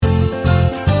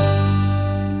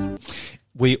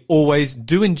We always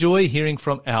do enjoy hearing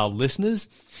from our listeners,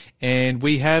 and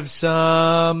we have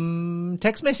some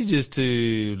text messages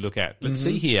to look at. Let's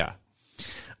see here.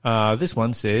 This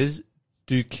one says,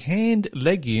 do canned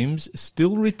legumes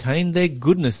still retain their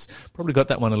goodness? Probably got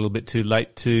that one a little bit too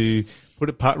late to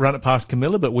run it past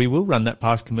Camilla, but we will run that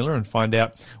past Camilla and find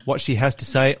out what she has to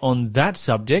say on that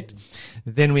subject.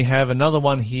 Then we have another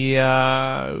one here.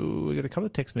 We've got a couple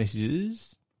of text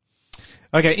messages.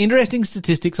 Okay, interesting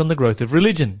statistics on the growth of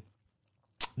religion.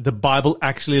 The Bible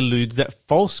actually alludes that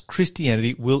false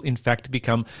Christianity will in fact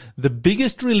become the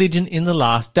biggest religion in the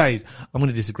last days. I'm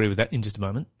going to disagree with that in just a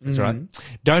moment. That's all right.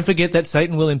 Don't forget that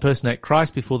Satan will impersonate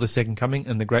Christ before the second coming,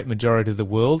 and the great majority of the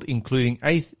world, including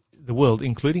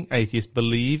atheists,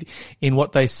 believe in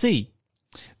what they see.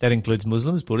 That includes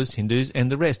Muslims, Buddhists, Hindus, and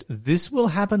the rest. This will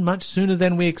happen much sooner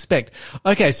than we expect.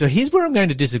 Okay, so here's where I'm going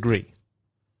to disagree.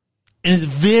 And it's a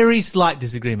very slight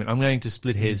disagreement. I'm going to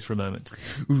split hairs for a moment.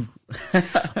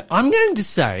 I'm going to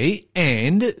say,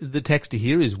 and the texter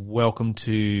here is welcome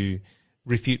to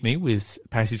refute me with a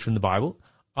passage from the Bible.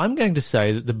 I'm going to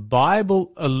say that the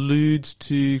Bible alludes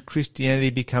to Christianity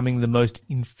becoming the most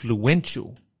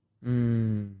influential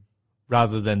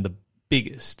rather than the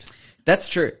biggest. That's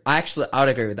true. I would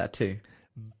agree with that too.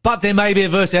 But there may be a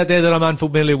verse out there that I'm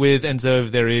unfamiliar with, and so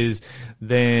if there is,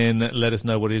 then let us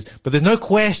know what it is. But there's no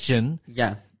question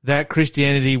that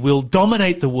Christianity will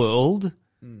dominate the world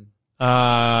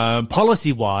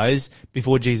policy-wise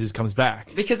before Jesus comes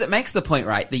back. Because it makes the point,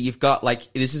 right, that you've got,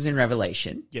 like, this is in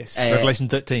Revelation. Yes, Revelation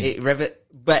 13.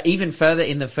 But even further,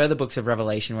 in the further books of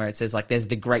Revelation where it says, like, there's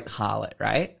the great harlot,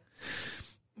 right?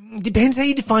 Depends how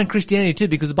you define Christianity too,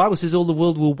 because the Bible says all the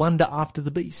world will wonder after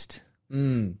the beast.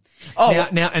 Oh,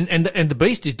 now, and the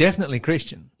beast is definitely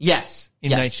Christian. Yes.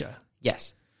 In nature.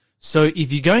 Yes. So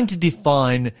if you're going to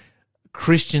define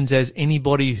Christians as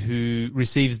anybody who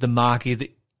receives the mark,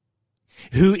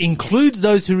 who includes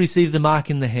those who receive the mark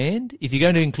in the hand, if you're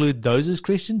going to include those as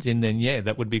Christians, then yeah,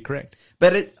 that would be correct.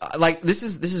 But this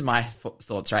is my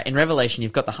thoughts, right? In Revelation,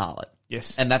 you've got the harlot.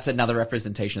 Yes. And that's another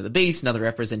representation of the beast, another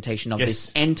representation of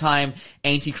this end time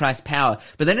Antichrist power.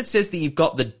 But then it says that you've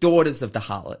got the daughters of the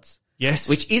harlots. Yes.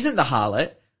 Which isn't the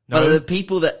harlot, but the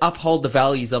people that uphold the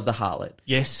values of the harlot.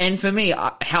 Yes. And for me,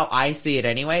 how I see it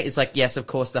anyway is like, yes, of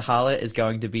course, the harlot is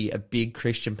going to be a big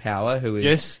Christian power who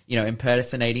is,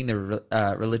 impersonating the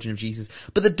religion of Jesus.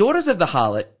 But the daughters of the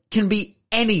harlot can be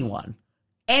anyone,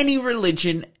 any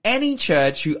religion, any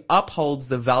church who upholds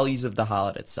the values of the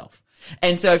harlot itself.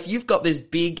 And so if you've got this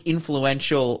big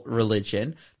influential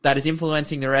religion that is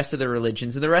influencing the rest of the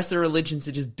religions, and the rest of the religions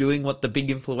are just doing what the big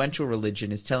influential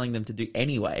religion is telling them to do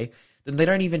anyway, then they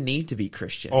don't even need to be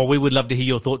Christian. Oh, we would love to hear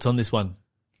your thoughts on this one.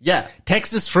 Yeah.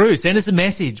 Text us through. Send us a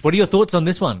message. What are your thoughts on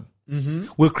this one? Mm-hmm.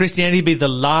 Will Christianity be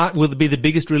will it be the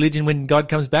biggest religion when God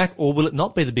comes back, or will it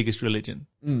not be the biggest religion?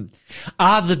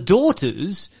 Are the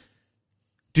daughters,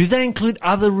 do they include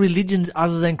other religions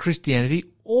other than Christianity,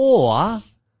 or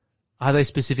are they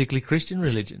specifically Christian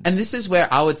religions? And this is where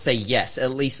I would say yes, at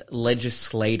least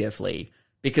legislatively,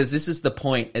 because this is the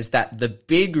point, is that the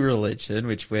big religion,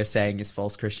 which we're saying is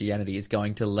false Christianity, is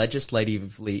going to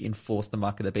legislatively enforce the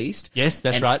mark of the beast. Yes,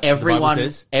 that's right.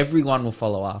 Everyone will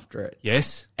follow after it.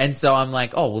 Yes. And so I'm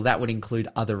like, oh, well, that would include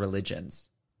other religions.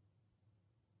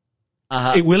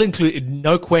 It will include,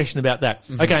 no question about that.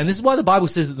 Mm-hmm. Okay, and this is why the Bible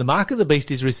says that the mark of the beast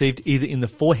is received either in the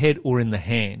forehead or in the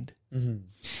hand. Mm-hmm.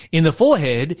 In the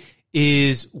forehead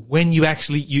is when you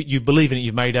actually, you believe in it,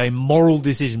 you've made a moral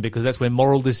decision, because that's where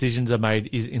moral decisions are made,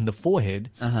 is in the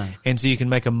forehead. And so you can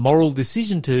make a moral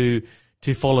decision to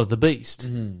follow the beast.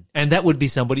 Mm-hmm. And that would be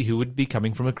somebody who would be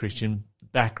coming from a Christian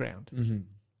background. Mm-hmm.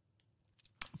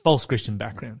 False Christian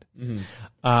background. Mm-hmm.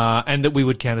 And that we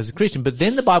would count as a Christian. But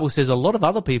then the Bible says a lot of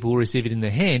other people will receive it in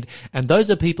their hand, and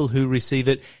those are people who receive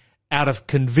it out of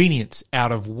convenience,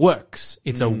 out of works.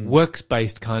 It's a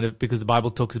works-based kind of, because the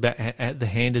Bible talks about the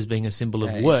hand as being a symbol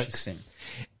of works.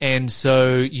 And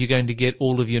so you're going to get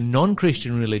all of your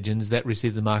non-Christian religions that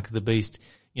receive the mark of the beast,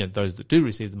 those that do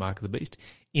receive the mark of the beast,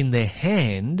 in their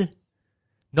hand,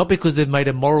 not because they've made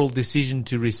a moral decision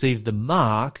to receive the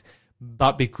mark,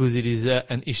 but because it is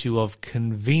an issue of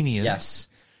convenience. Yes.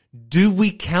 Do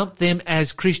we count them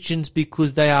as Christians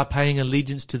because they are paying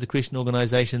allegiance to the Christian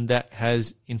organization that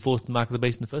has enforced the mark of the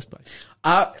beast in the first place?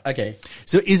 Okay.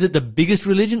 So is it the biggest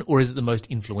religion, or is it the most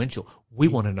influential? We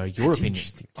want to know your opinion.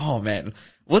 Oh, man.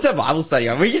 What's our Bible study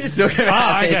on? We can just talk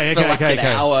about this for an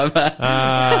hour.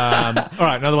 All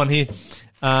right, another one here.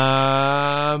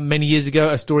 Many years ago,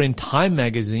 a story in Time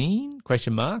magazine,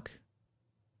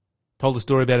 told a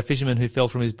story about a fisherman who fell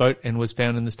from his boat and was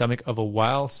found in the stomach of a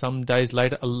whale some days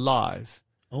later alive.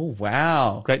 Oh,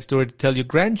 wow. Great story to tell your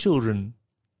grandchildren.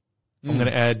 I'm going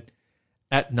to add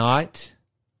at night,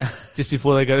 just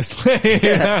before they go to sleep.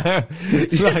 Yeah.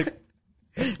 It's like...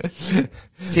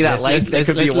 See that lake? There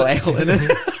could be a whale in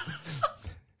it.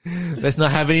 Let's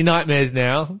not have any nightmares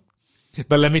now.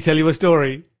 But let me tell you a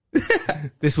story.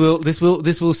 This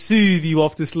will soothe you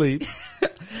off to sleep.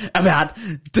 About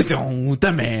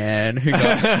the man who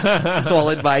got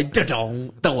swallowed by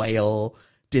the whale.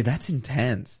 Dude, that's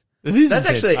intense. It is That's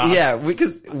intense. actually,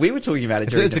 because we were talking about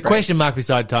it. It's a question mark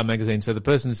beside Time Magazine. So the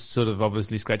person's sort of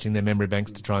obviously scratching their memory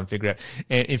banks to try and figure out.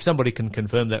 And if somebody can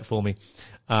confirm that for me,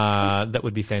 that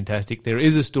would be fantastic. There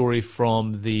is a story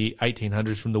from the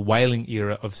 1800s, from the whaling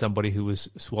era, of somebody who was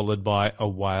swallowed by a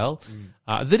whale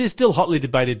that is still hotly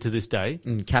debated to this day.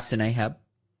 Captain Ahab.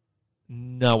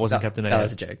 No, it wasn't Captain Ahab.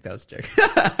 That was a joke.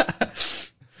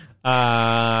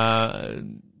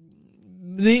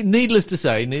 Needless to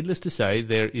say,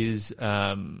 there is,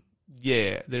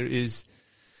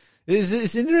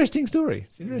 it's an interesting story.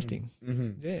 It's interesting.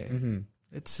 Mm-hmm. Yeah. Mm-hmm.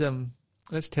 It's,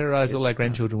 let's terrorize all our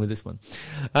grandchildren with this one.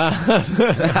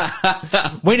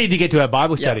 We need to get to our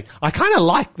Bible study. Yeah. I kind of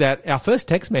like that. Our first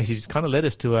text message kind of led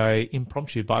us to a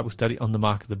impromptu Bible study on the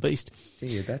mark of the beast.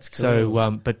 Yeah, that's cool.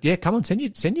 So, but yeah, come on, send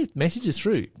your messages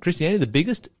through. Christianity, the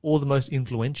biggest or the most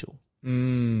influential?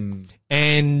 And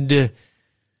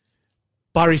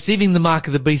by receiving the mark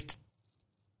of the beast,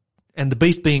 and the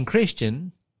beast being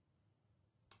Christian,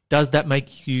 does that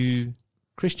make you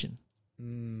Christian? I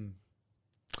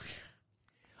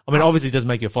mean, obviously it doesn't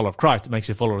make you a follower of Christ. It makes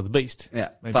you a follower of the beast.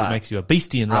 Yeah. Maybe it makes you a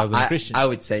beastian rather than a Christian. I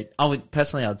would say no.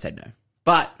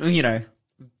 But, you know,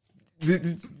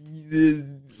 we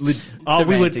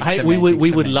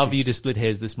would love you to split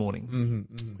hairs this morning.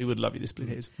 Mm-hmm. We would love you to split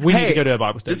hairs. We need to go to our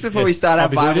Bible study. Just before we start our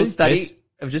Bible study,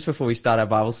 I just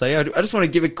want to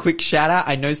give a quick shout out.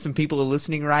 I know some people are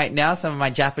listening right now. Some of my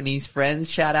Japanese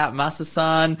friends. Shout out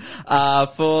Masa-san,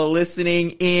 for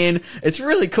listening in. It's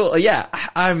really cool. Yeah,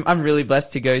 I'm really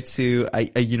blessed to go to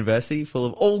a university full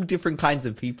of all different kinds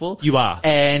of people. You are.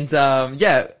 And,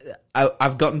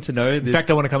 I've gotten to know this. In fact,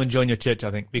 I want to come and join your church,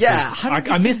 I think. Because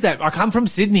I miss that. I come from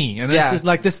Sydney, and it's just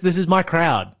like this is my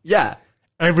crowd. Yeah.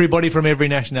 Everybody from every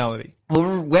nationality.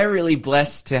 Well, we're really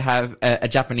blessed to have a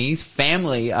Japanese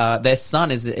family. Their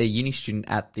son is a uni student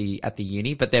at the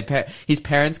uni, but his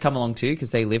parents come along too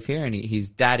because they live here, and his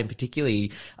dad in particular,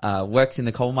 he works in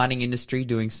the coal mining industry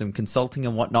doing some consulting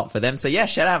and whatnot for them. So yeah,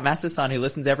 shout out Masa-san who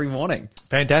listens every morning.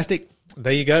 Fantastic.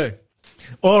 There you go.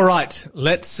 All right,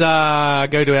 let's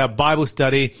go to our Bible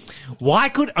study. Why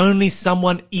could only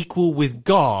someone equal with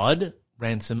God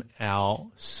ransom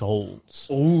our souls?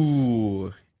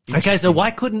 Ooh. Okay, so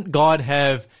why couldn't God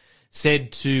have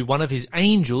said to one of his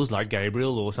angels, like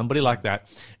Gabriel or somebody like that,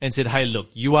 and said, hey, look,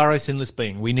 you are a sinless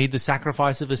being. We need the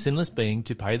sacrifice of a sinless being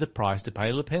to pay the price, to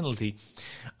pay the penalty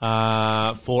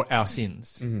for our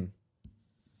sins. Mm-hmm.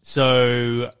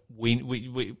 So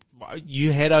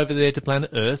you head over there to planet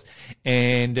Earth,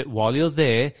 and while you're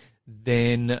there,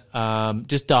 then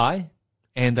just die,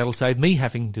 and that'll save me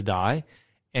having to die.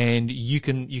 And you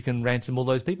can ransom all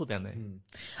those people down there.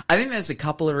 I think there's a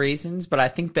couple of reasons, but I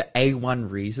think the A1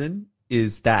 reason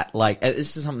is that, like,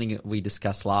 this is something that we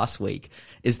discussed last week,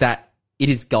 is that it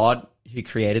is God who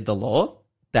created the law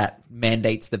that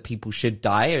mandates that people should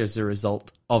die as a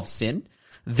result of sin.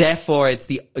 Therefore,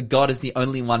 God is the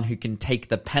only one who can take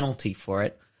the penalty for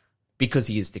it because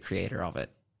he is the creator of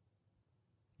it.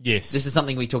 Yes. This is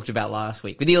something we talked about last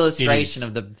week with the illustration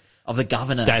of the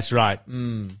governor. That's right.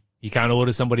 You can't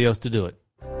order somebody else to do it.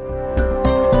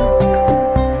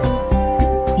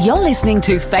 You're listening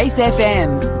to Faith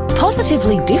FM,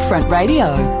 positively different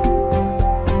radio.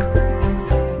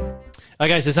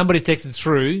 Okay, so somebody's texted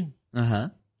through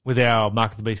with our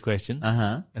Mark of the Beast question,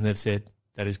 and they've said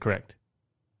that is correct.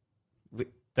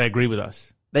 They agree with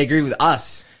us. They agree with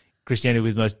us. Christianity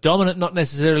with the most dominant, not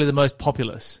necessarily the most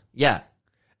populous. Yeah.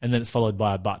 And then it's followed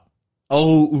by a but.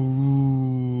 Oh,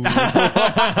 ooh.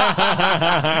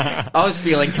 I was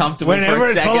feeling comfortable Whenever for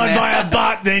a second. Whenever it's followed by a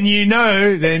but, then you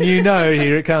know,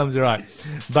 here it comes, all right.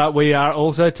 But we are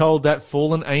also told that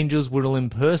fallen angels will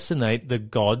impersonate the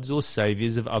gods or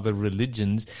saviors of other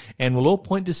religions and will all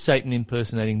point to Satan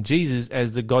impersonating Jesus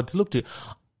as the God to look to.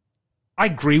 I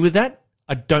agree with that.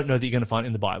 I don't know that you're going to find it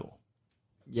in the Bible.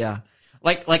 Yeah.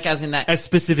 Like as in that, as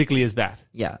specifically as that.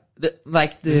 Yeah. This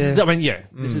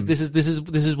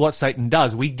is what Satan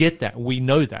does. We get that. We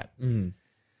know that.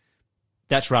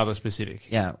 That's rather specific.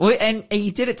 Yeah. Well, and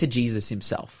he did it to Jesus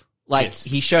himself. Like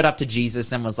he showed up to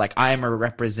Jesus and was like, I am a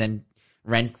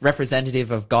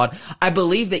representative of God. I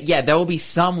believe that, there will be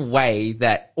some way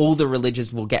that all the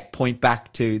religions will point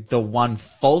back to the one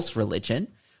false religion.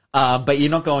 But you're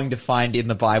not going to find in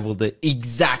the Bible the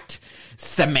exact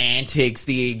semantics,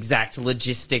 the exact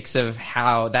logistics of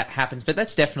how that happens. But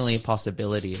that's definitely a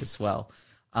possibility as well.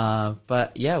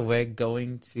 But yeah, we're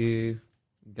going to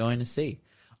see.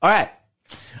 All right.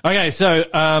 Okay, so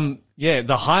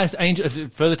the highest angel.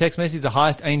 Further text message: the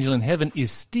highest angel in heaven is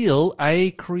still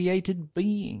a created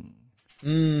being.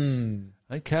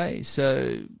 Okay,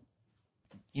 so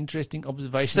interesting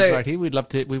observations right here. We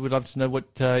would love to know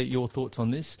what your thoughts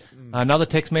on this. Another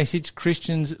text message: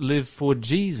 Christians live for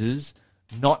Jesus,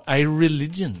 not a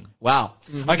religion. Wow.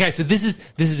 Okay, so this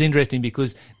is interesting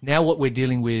because now what we're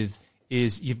dealing with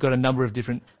is you've got a number of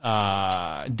different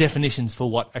definitions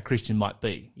for what a Christian might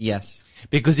be. Yes.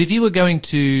 Because if you were going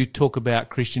to talk about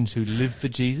Christians who live for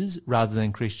Jesus rather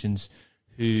than Christians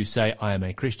who say, I am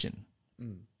a Christian,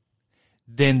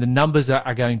 then the numbers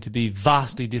are going to be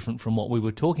vastly different from what we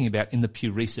were talking about in the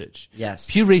Pew Research. Yes.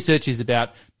 Pew Research is about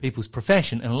people's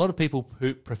profession, and a lot of people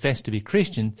who profess to be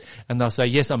Christian, and they'll say,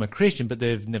 yes, I'm a Christian, but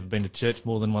they've never been to church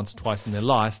more than once or twice in their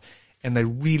life, and they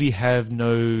really have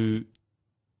no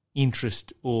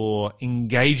interest or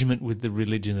engagement with the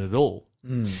religion at all.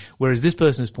 Whereas this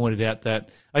person has pointed out that,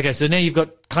 okay, so now you've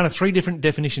got kind of three different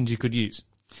definitions you could use.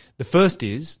 The first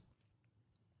is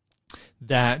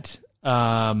that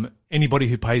anybody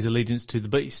who pays allegiance to the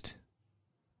beast.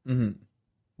 Well,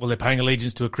 they're paying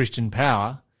allegiance to a Christian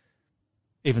power,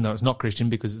 even though it's not Christian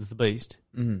because it's the beast,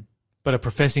 but a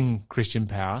professing Christian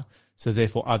power, so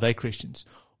therefore are they Christians?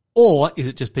 Or is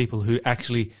it just people who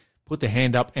actually put their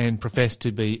hand up and profess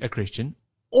to be a Christian?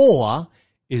 Or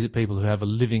is it people who have a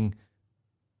living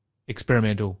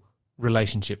experimental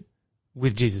relationship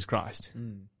with Jesus Christ?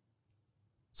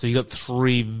 So you got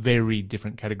three very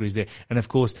different categories there. And of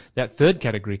course, that third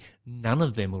category, none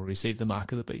of them will receive the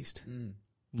mark of the beast.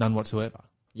 None whatsoever.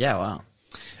 Yeah, wow.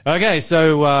 Okay,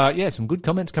 so some good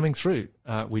comments coming through.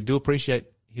 We do appreciate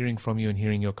hearing from you and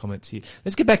hearing your comments here.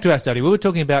 Let's get back to our study. We were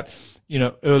talking about,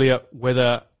 earlier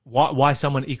why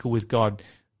someone equal with God,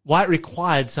 why it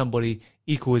required somebody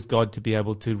equal with God to be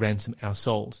able to ransom our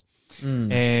souls.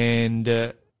 And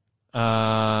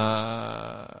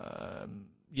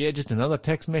just another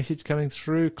text message coming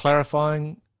through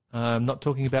clarifying. Not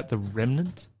talking about the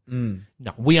remnant.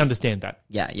 No, we understand that.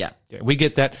 Yeah, we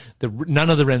get that. None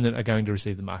of the remnant are going to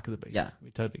receive the mark of the beast. Yeah, we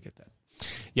totally get that.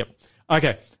 Yep.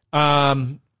 Okay.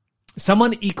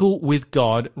 Someone equal with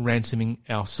God ransoming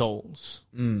our souls.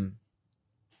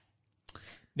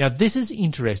 Now, this is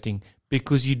interesting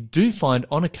because you do find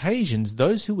on occasions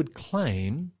those who would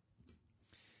claim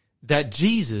that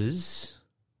Jesus,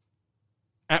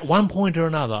 at one point or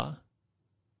another,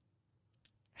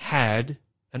 had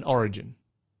an origin.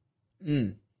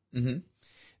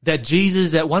 That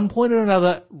Jesus, at one point or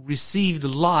another, received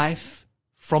life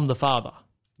from the Father.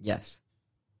 Yes.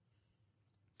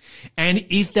 And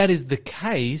if that is the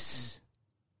case,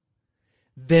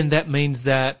 then that means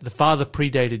that the Father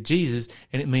predated Jesus,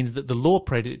 and it means that the law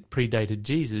predated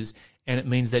Jesus, and it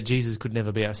means that Jesus could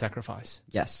never be our sacrifice.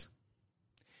 Yes.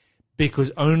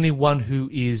 Because only one who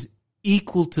is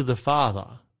equal to the Father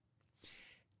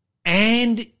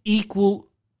and equal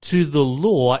to the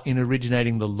law in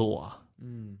originating the law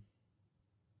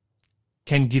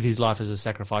can give his life as a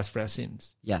sacrifice for our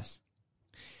sins. Yes.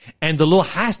 And the law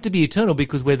has to be eternal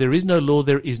because where there is no law,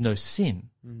 there is no sin.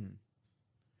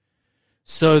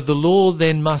 So the law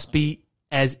then must be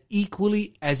as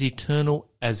equally as eternal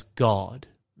as God.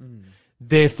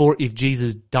 Therefore, if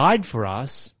Jesus died for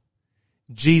us,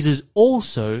 Jesus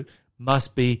also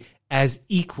must be as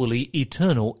equally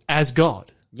eternal as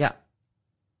God. Yeah.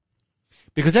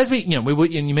 Because as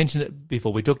you mentioned it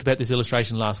before, we talked about this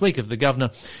illustration last week of the governor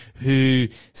who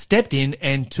stepped in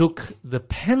and took the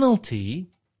penalty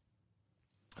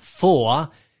for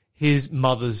his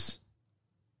mother's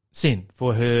sin,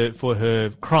 for her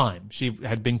crime. She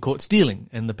had been caught stealing,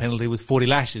 and the penalty was 40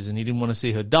 lashes, and he didn't want to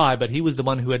see her die, but he was the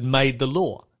one who had made the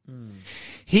law.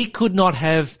 He could not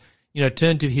have,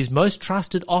 turned to his most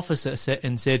trusted officer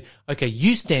and said, okay,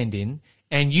 you stand in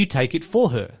and you take it for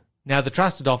her. Now, the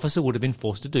trusted officer would have been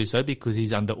forced to do so because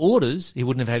he's under orders. He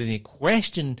wouldn't have had any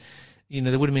question, there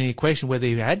wouldn't have been any question whether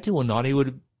he had to or not. He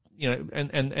would,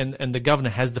 and the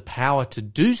governor has the power to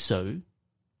do so.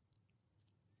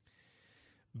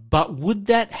 But would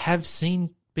that have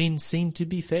been seen to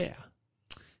be fair?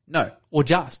 No. Or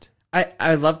just?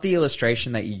 I love the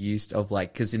illustration that you used of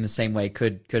because in the same way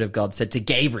could have God said to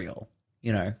Gabriel,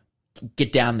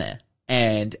 get down there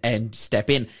and step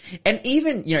in. And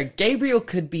even, Gabriel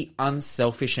could be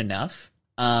unselfish enough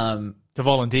To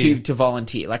volunteer. To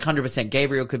volunteer. Like 100%.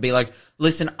 Gabriel could be like,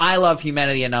 listen, I love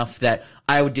humanity enough that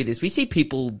I would do this. We see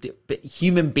people,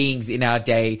 human beings in our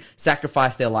day,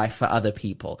 sacrifice their life for other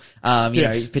people. You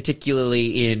know,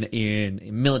 particularly in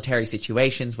military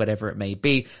situations, whatever it may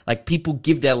be. Like, people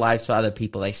give their lives for other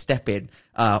people. They step in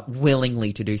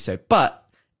willingly to do so. But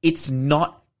it's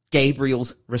not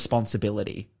Gabriel's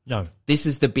responsibility. No. This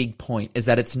is the big point, is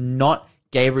that it's not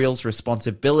Gabriel's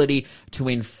responsibility to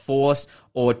enforce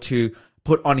or to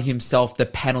put on himself the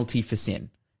penalty for sin.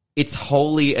 It's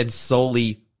wholly and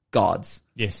solely God's.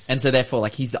 Yes. And so therefore,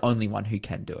 like, he's the only one who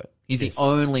can do it. He's the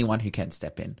only one who can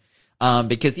step in.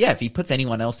 Because, if he puts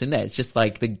anyone else in there, it's just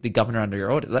like the governor under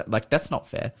your order. That's not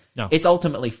fair. No. It's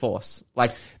ultimately force.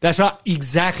 Like, that's right.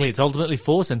 Exactly. It's ultimately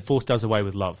force, and force does away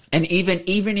with love. And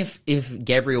even if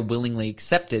Gabriel willingly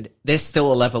accepted, there's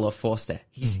still a level of force there.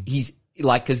 He's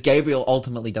like, because Gabriel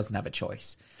ultimately doesn't have a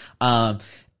choice.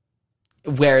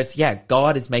 Whereas,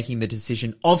 God is making the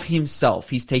decision of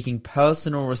himself. He's taking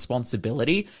personal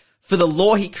responsibility for the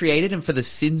law he created and for the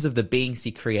sins of the beings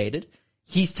he created.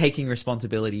 He's taking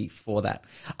responsibility for that.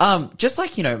 Just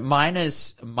like, you know,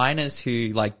 minors who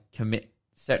like commit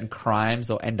certain crimes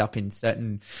or end up in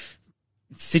certain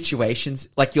situations,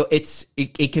 like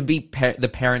it can be the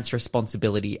parent's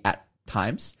responsibility at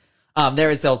times.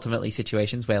 There is ultimately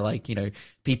situations where, like, you know,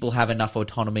 people have enough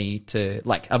autonomy to,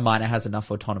 like, a minor has enough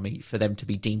autonomy for them to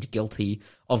be deemed guilty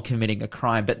of committing a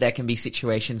crime. But there can be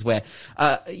situations where,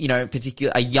 you know,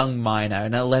 particularly a young minor,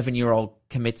 an 11-year-old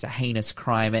commits a heinous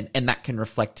crime, and that can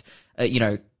reflect, you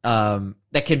know,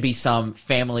 there can be some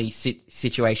family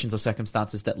situations or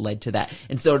circumstances that led to that.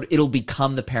 And so it'll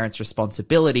become the parent's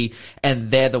responsibility,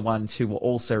 and they're the ones who will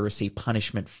also receive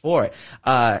punishment for it.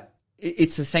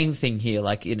 It's the same thing here,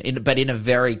 like but in a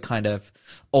very kind of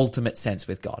ultimate sense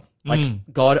with God.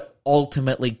 Like, God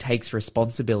ultimately takes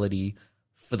responsibility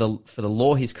for the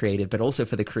law he's created, but also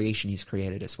for the creation he's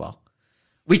created as well.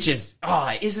 Which is,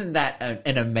 isn't that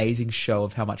an amazing show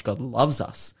of how much God loves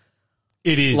us?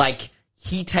 It is. Like,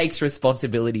 he takes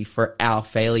responsibility for our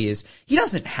failures. He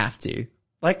doesn't have to.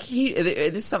 Like,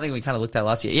 this is something we kind of looked at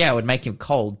last year. Yeah, it would make him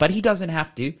cold, but he doesn't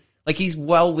have to. Like, he's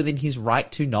well within his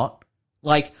right to not.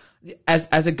 Like, as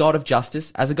a God of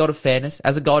justice, as a God of fairness,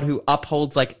 as a God who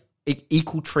upholds, like,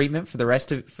 equal treatment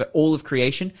for all of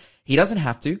creation, he doesn't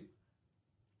have to,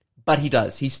 but he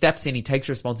does. He steps in, he takes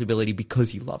responsibility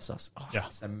because he loves us.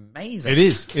 It's amazing. It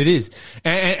is.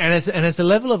 And it's a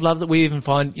level of love that we even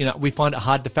find, you know, we find it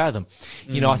hard to fathom.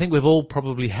 You know, I think we've all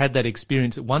probably had that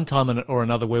experience at one time or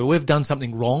another where we've done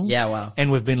something wrong. Yeah, wow.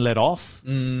 And we've been let off.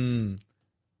 You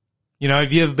know,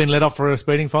 have you ever been let off for a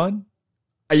speeding fine?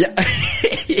 Yeah.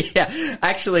 Yeah,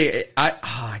 actually,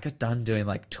 I got done doing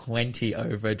like 20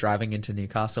 over driving into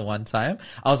Newcastle one time.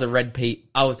 I was a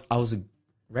a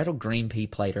red or green P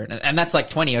plater, and that's like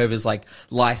 20 overs, like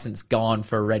license gone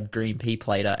for a red green P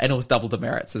plater, and it was double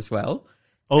demerits as well.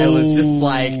 It was just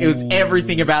like, it was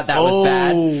everything about that was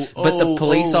bad. But the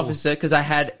police officer, because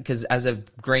as a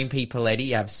green P plater,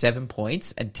 you have 7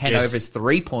 points, and 10 overs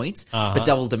 3 points, but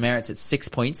double demerits it's 6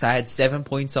 points. I had 7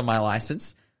 points on my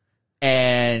license.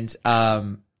 And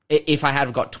if I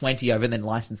had got 20 over, then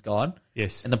license gone.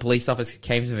 Yes. And the police officer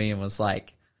came to me and was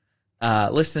like,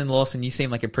 listen, Lawson, you seem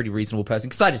like a pretty reasonable person.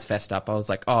 Because I just fessed up. I was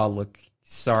like, oh, look,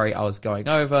 sorry, I was going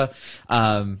over.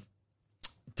 I've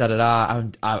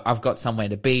got somewhere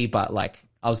to be, but, like,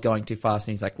 I was going too fast.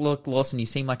 And he's like, look, Lawson, you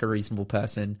seem like a reasonable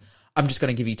person. I'm just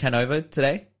going to give you 10 over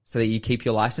today so that you keep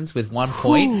your license with 1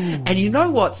 point. And you know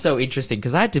what's so interesting?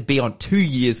 Because I had to be on 2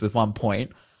 years with 1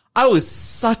 point. I was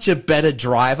such a better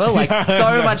driver, like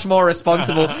so much more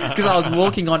responsible because I was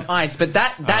walking on ice. But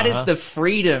that is the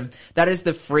freedom. That is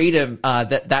the freedom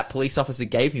that police officer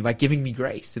gave me by giving me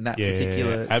grace in that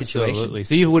particular situation. Absolutely.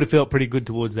 So you would have felt pretty good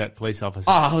towards that police officer.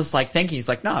 Oh, I was like, thank you. He's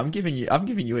like, no, I'm giving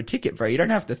you a ticket, bro. You don't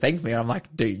have to thank me. And I'm like,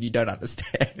 dude, you don't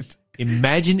understand.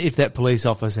 Imagine if that police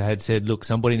officer had said, look,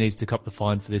 somebody needs to cop the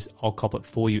fine for this. I'll cop it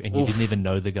for you. And you didn't even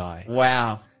know the guy.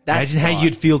 Wow. Imagine how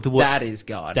you'd feel towards that is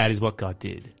God. That is what God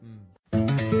did.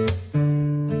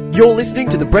 You're listening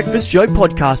to the Breakfast Show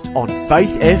podcast on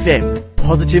Faith FM.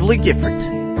 Positively different.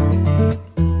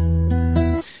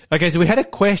 Okay, so we had a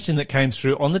question that came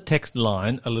through on the text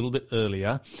line a little bit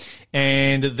earlier.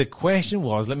 And the question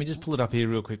was, let me just pull it up here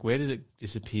real quick. Where did it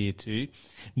disappear to?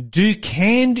 Do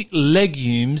canned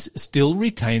legumes still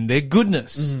retain their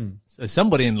goodness? So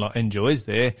somebody enjoys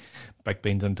their baked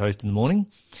beans on toast in the morning.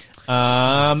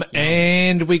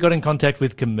 And we got in contact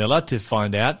with Camilla to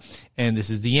find out, and this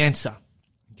is the answer.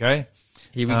 Okay.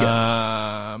 Here we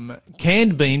go.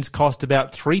 Canned beans cost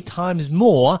about 3 times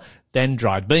more than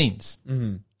dried beans.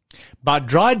 But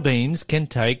dried beans can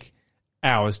take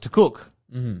hours to cook.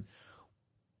 Mm-hmm.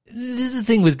 This is the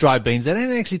thing with dried beans. They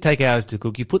don't actually take hours to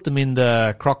cook. You put them in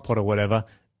the crock pot or whatever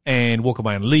and walk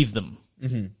away and leave them.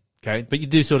 Mm-hmm. Okay? But you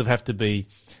do sort of have to be...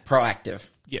 proactive.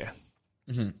 Yeah.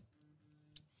 Mm-hmm.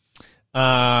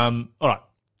 All right.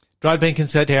 Dried bean can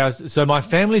take hours. So my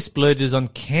family splurges on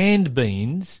canned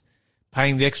beans,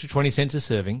 paying the extra 20 cents a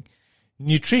serving.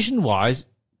 Nutrition-wise,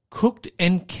 cooked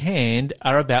and canned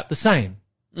are about the same.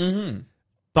 Mm-hmm.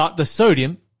 But the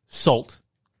sodium, salt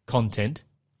content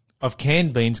of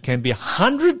canned beans can be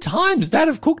 100 times that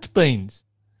of cooked beans.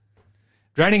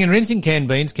 Draining and rinsing canned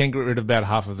beans can get rid of about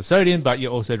half of the sodium, but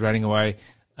you're also draining away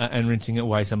and rinsing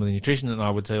away some of the nutrition, and I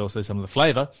would say also some of the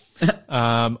flavour.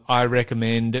 I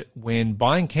recommend when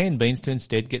buying canned beans to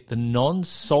instead get the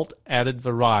non-salt added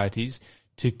varieties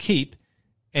to keep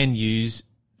and use,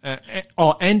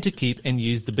 to keep and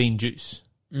use the bean juice.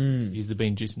 Use the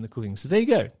bean juice in the cooking. So there you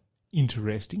go.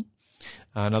 Interesting.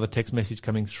 Another text message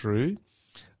coming through.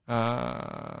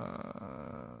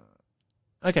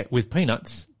 Okay, with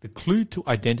peanuts, the clue to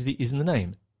identity is in the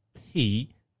name.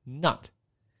 Pea-nut.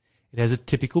 It has a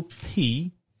typical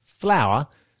pea flour.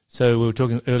 So we were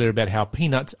talking earlier about how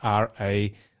peanuts are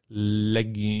a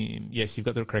legume. Yes, you've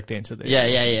got the correct answer there.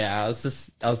 Yeah. I was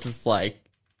just like,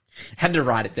 had to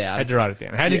write it down. Had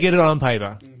to get it on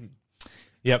paper. Mm-hmm.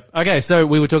 Yep. Okay, so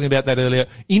we were talking about that earlier.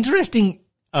 Interesting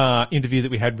interview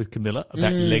that we had with Camilla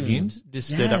about legumes. Just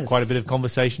stirred up quite a bit of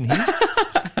conversation here.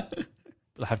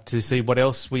 We'll have to see what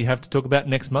else we have to talk about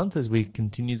next month as we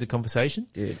continue the conversation.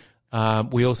 Dude.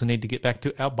 We also need to get back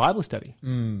to our Bible study.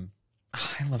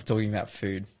 I love talking about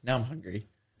food. Now I'm hungry.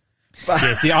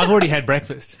 Yeah, see, I've already had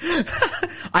breakfast.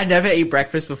 I never eat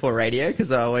breakfast before radio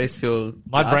because I always feel...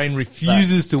 My brain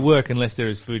refuses to work unless there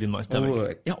is food in my stomach.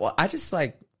 Ooh. Yeah, well, I just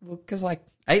because I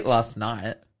ate last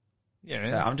night. Yeah.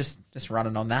 So I'm just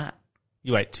running on that.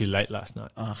 You ate too late last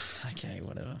night. Oh, okay,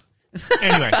 whatever.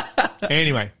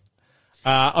 Anyway.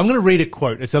 I'm going to read a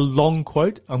quote. It's a long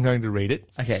quote. I'm going to read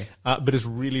it. Okay. But it's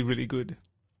really, really good.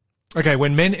 Okay,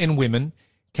 when men and women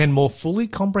can more fully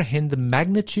comprehend the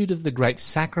magnitude of the great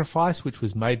sacrifice which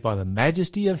was made by the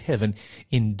majesty of heaven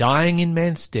in dying in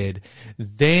man's stead,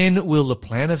 then will the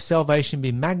plan of salvation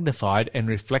be magnified and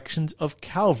reflections of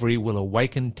Calvary will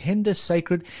awaken tender,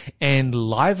 sacred, and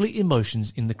lively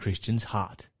emotions in the Christian's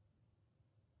heart.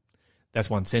 That's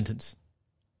one sentence.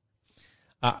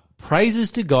 Praises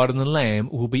to God and the Lamb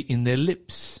will be in their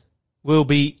lips, will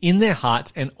be in their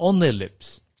hearts and on their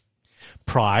lips.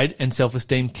 Pride and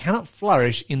self-esteem cannot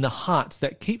flourish in the hearts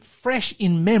that keep fresh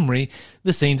in memory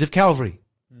the scenes of Calvary.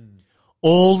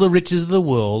 All the riches of the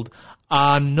world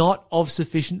are not of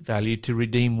sufficient value to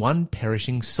redeem one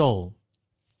perishing soul.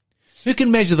 Who can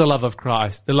measure the love of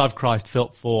Christ, the love Christ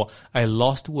felt for a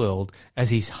lost world as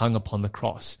he hung upon the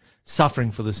cross,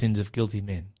 suffering for the sins of guilty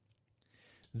men?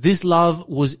 This love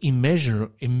was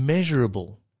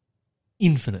immeasurable,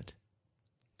 infinite.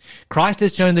 Christ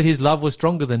has shown that his love was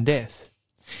stronger than death.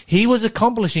 He was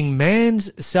accomplishing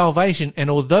man's salvation, and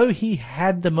although he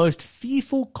had the most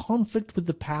fearful conflict with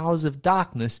the powers of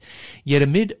darkness, yet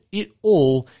amid it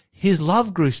all, his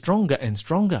love grew stronger and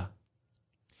stronger.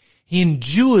 He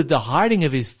endured the hiding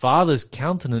of his Father's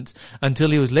countenance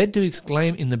until he was led to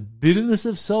exclaim in the bitterness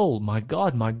of soul, my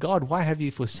God, why have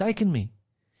you forsaken me?"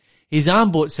 His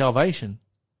arm bought salvation.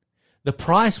 The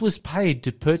price was paid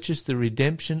to purchase the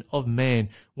redemption of man,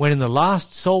 when in the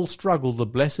last soul struggle the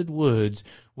blessed words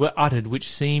were uttered which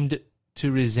seemed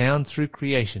to resound through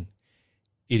creation.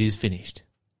 It is finished.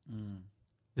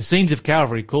 The scenes of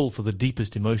Calvary call for the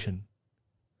deepest emotion.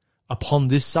 Upon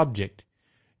this subject,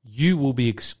 you will be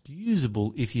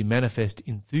excusable if you manifest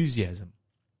enthusiasm.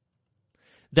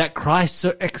 That Christ,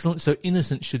 so excellent, so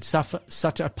innocent, should suffer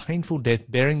such a painful death,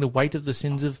 bearing the weight of the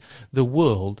sins of the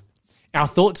world, our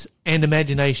thoughts and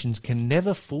imaginations can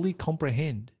never fully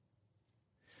comprehend.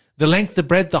 The length, the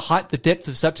breadth, the height, the depth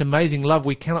of such amazing love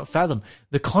we cannot fathom.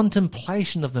 The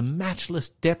contemplation of the matchless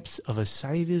depths of a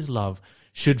Saviour's love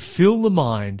should fill the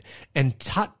mind and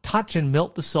touch and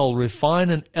melt the soul, refine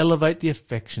and elevate the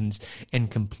affections,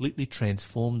 and completely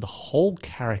transform the whole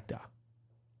character.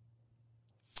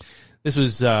 This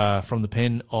was from the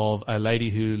pen of a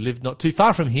lady who lived not too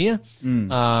far from here,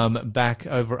 back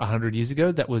over 100 years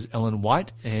ago. That was Ellen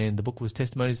White, and the book was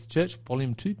Testimonies to the Church,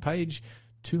 Volume 2, page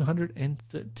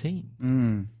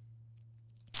 213.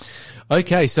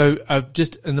 Okay, so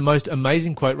just in the most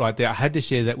amazing quote right there. I had to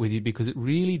share that with you because it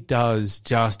really does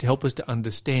just help us to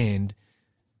understand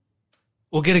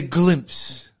or get a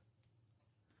glimpse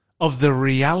of the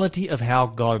reality of how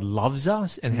God loves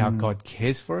us and how God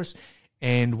cares for us,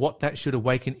 and what that should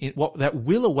awaken, what that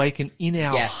will awaken in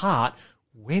our heart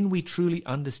when we truly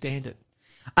understand it.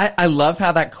 I love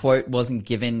how that quote wasn't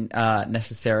given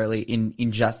necessarily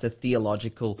in just a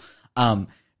theological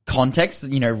context,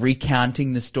 you know,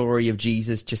 recounting the story of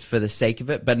Jesus just for the sake of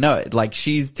it. But no, like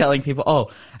she's telling people, oh,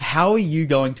 how are you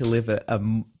going to live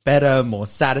a better, more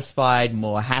satisfied,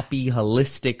 more happy,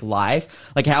 holistic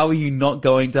life? Like, how are you not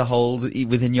going to hold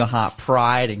within your heart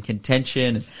pride and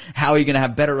contention? How are you going to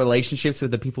have better relationships with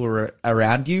the people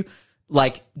around you?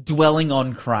 Like, dwelling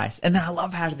on Christ. And then I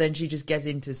love how then she just gets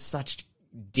into such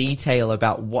detail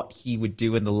about what he would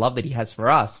do and the love that he has for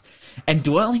us, and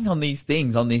dwelling on these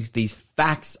things, on these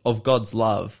facts of God's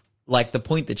love. Like, the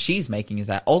point that she's making is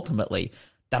that ultimately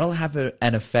that'll have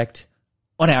an effect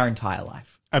on our entire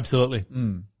life. Absolutely.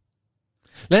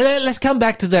 Let's come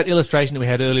back to that illustration that we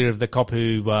had earlier of the cop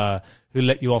who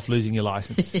let you off losing your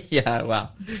license. Yeah, wow.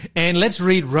 And let's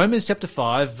read Romans chapter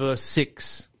 5, verse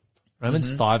 6.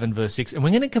 Romans 5 and verse 6. And we're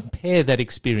going to compare that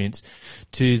experience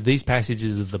to these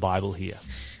passages of the Bible here.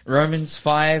 Romans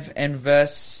 5 and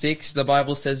verse 6, the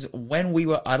Bible says, when we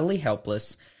were utterly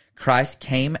helpless, Christ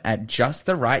came at just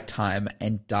the right time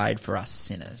and died for us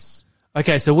sinners.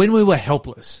 Okay, so when we were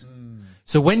helpless.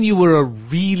 So when you were a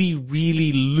really, really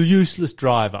useless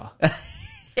driver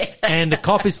and the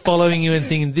cop is following you and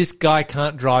thinking, this guy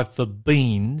can't drive for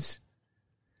beans,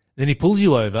 then he pulls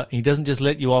you over and he doesn't just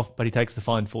let you off, but he takes the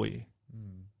fine for you.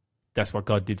 That's what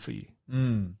God did for you.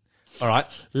 All right,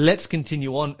 let's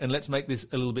continue on and let's make this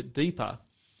a little bit deeper.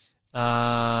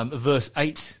 Verse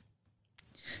 8.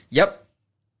 Yep.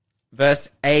 Verse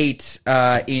 8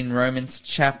 in Romans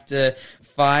chapter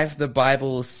 5, the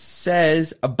Bible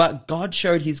says, but God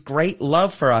showed his great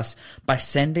love for us by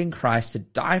sending Christ to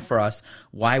die for us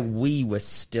while we were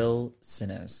still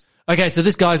sinners. Okay, so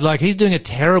this guy's like, he's doing a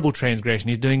terrible transgression.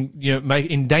 He's doing,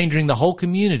 endangering the whole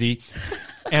community,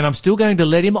 and I'm still going to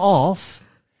let him off,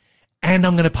 and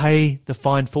I'm going to pay the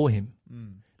fine for him.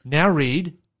 Now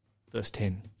read verse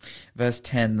 10. Verse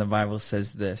 10, the Bible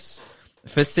says this,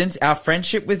 for since our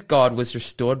friendship with God was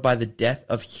restored by the death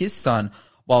of his Son,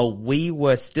 while we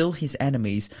were still his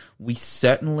enemies, we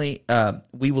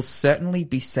will certainly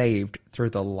be saved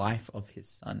through the life of his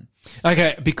Son.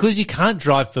 Okay, because you can't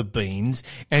drive for beans,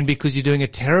 and because you're doing a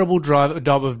terrible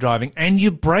job of driving, and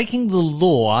you're breaking the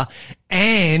law,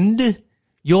 and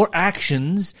your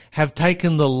actions have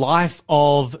taken the life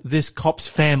of this cop's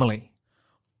family.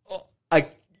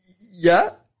 Yeah?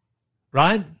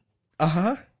 Right?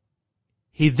 Uh-huh.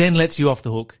 He then lets you off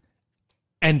the hook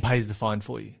and pays the fine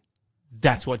for you.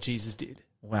 That's what Jesus did.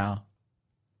 Wow.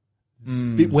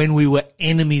 When we were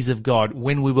enemies of God,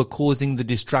 when we were causing the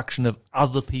destruction of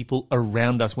other people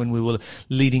around us, when we were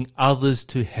leading others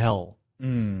to hell.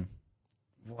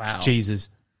 Wow. Jesus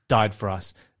died for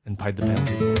us and paid the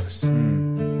penalty for us.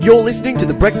 You're listening to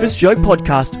the Breakfast Show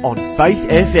podcast on Faith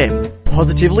FM.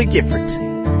 Positively different.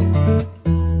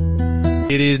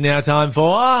 It is now time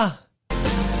for...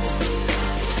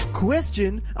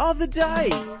 Question of the day.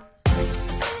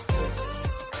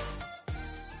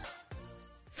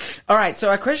 All right, so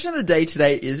our question of the day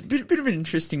today is a bit of an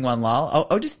interesting one, Lyle.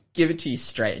 I'll just give it to you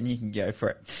straight and you can go for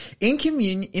it.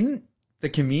 In the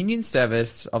communion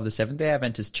service of the Seventh-day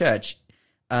Adventist Church,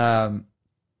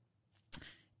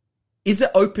 is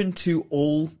it open to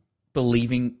all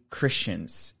believing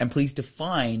Christians? And please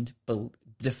define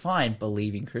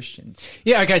believing Christians.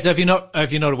 Yeah, okay, so if you're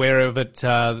not aware of it,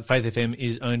 Faith FM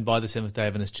is owned by the Seventh-day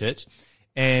Adventist Church.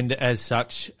 And as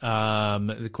such,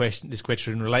 this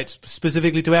question relates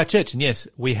specifically to our church. And yes,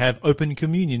 we have open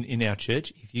communion in our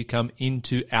church. If you come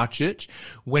into our church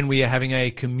when we are having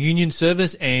a communion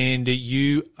service and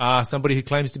you are somebody who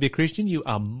claims to be a Christian, you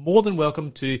are more than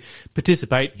welcome to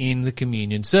participate in the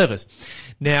communion service.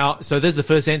 Now, so there's the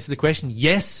first answer to the question.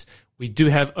 Yes, we do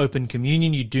have open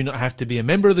communion. You do not have to be a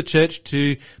member of the church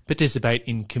to participate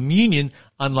in communion,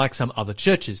 unlike some other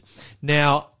churches.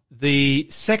 Now, the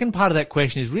second part of that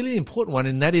question is really an important one,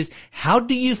 and that is, how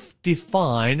do you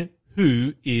define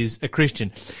who is a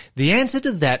Christian? The answer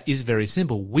to that is very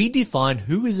simple. We define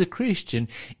who is a Christian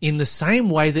in the same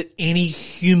way that any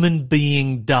human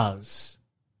being does.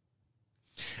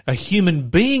 A human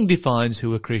being defines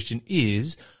who a Christian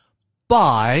is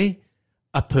by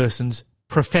a person's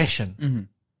profession. Mm-hmm.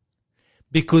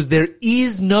 Because there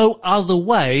is no other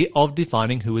way of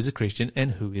defining who is a Christian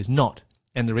and who is not.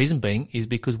 And the reason being is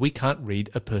because we can't read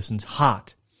a person's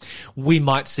heart. We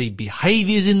might see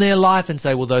behaviors in their life and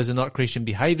say, well, those are not Christian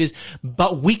behaviors,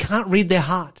 but we can't read their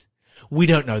heart. We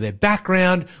don't know their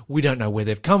background. We don't know where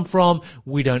they've come from.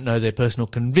 We don't know their personal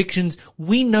convictions.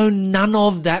 We know none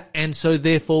of that, and so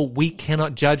therefore we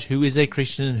cannot judge who is a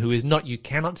Christian and who is not. You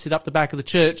cannot sit up the back of the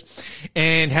church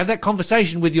and have that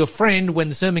conversation with your friend when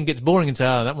the sermon gets boring and say,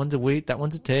 oh, that one's a wheat, that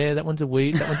one's a tare, that one's a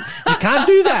wheat, that one's... You can't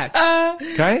do that.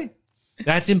 Okay?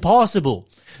 That's impossible.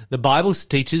 The Bible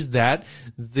teaches that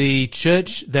the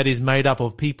church that is made up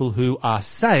of people who are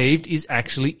saved is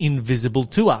actually invisible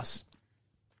to us.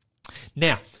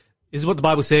 Now, this is what the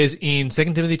Bible says in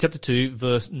 2 Timothy chapter 2,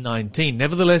 verse 19.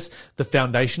 Nevertheless, the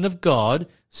foundation of God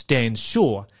stands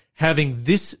sure, having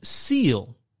this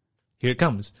seal. Here it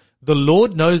comes. The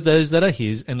Lord knows those that are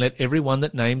his, and let everyone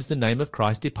that names the name of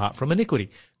Christ depart from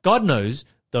iniquity. God knows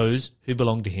those who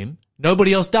belong to him.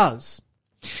 Nobody else does.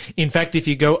 In fact, if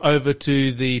you go over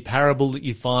to the parable that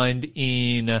you find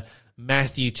in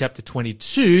Matthew chapter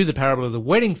 22, the parable of the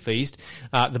wedding feast,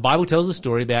 the Bible tells a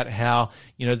story about how,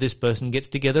 this person gets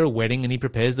together a wedding and he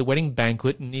prepares the wedding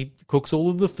banquet and he cooks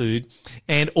all of the food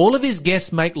and all of his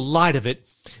guests make light of it.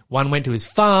 One went to his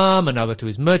farm, another to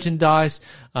his merchandise.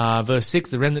 Verse 6,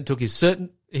 the remnant took his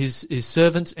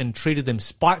servants and treated them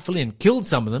spitefully and killed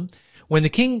some of them. When the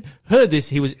king heard this,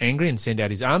 he was angry and sent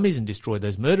out his armies and destroyed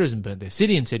those murderers and burnt their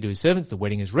city and said to his servants, the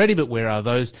wedding is ready, but where are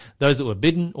those that were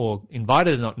bidden or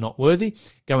invited and not worthy?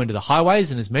 Go into the highways,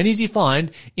 and as many as you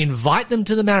find, invite them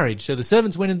to the marriage. So the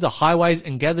servants went into the highways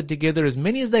and gathered together as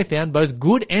many as they found, both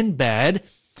good and bad,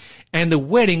 and the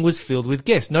wedding was filled with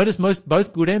guests. Notice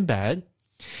both good and bad.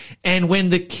 And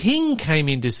when the king came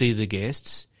in to see the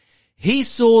guests, he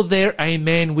saw there a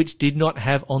man which did not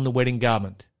have on the wedding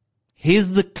garment. Here's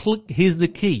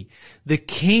the key. The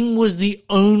king was the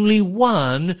only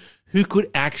one who could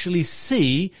actually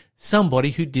see somebody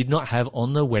who did not have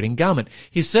on the wedding garment.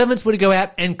 His servants were to go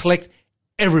out and collect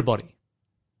everybody.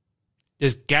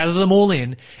 Just gather them all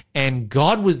in, and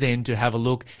God was then to have a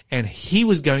look, and he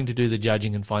was going to do the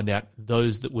judging and find out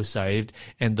those that were saved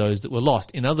and those that were lost.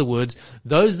 In other words,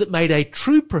 those that made a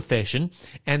true profession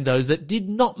and those that did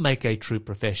not make a true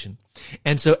profession.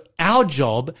 And so our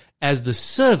job as the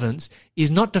servants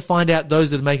is not to find out those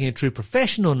that are making a true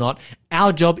profession or not.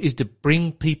 Our job is to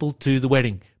bring people to the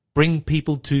wedding, bring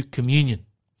people to communion.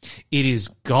 It is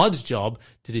God's job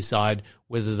to decide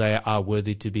whether they are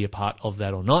worthy to be a part of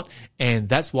that or not. And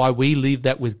that's why we leave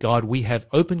that with God. We have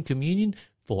open communion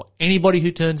for anybody who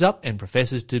turns up and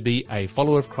professes to be a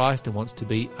follower of Christ and wants to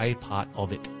be a part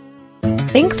of it.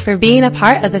 Thanks for being a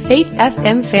part of the Faith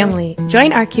FM family.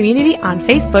 Join our community on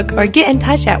Facebook or get in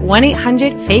touch at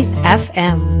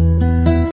 1-800-FAITH-FM.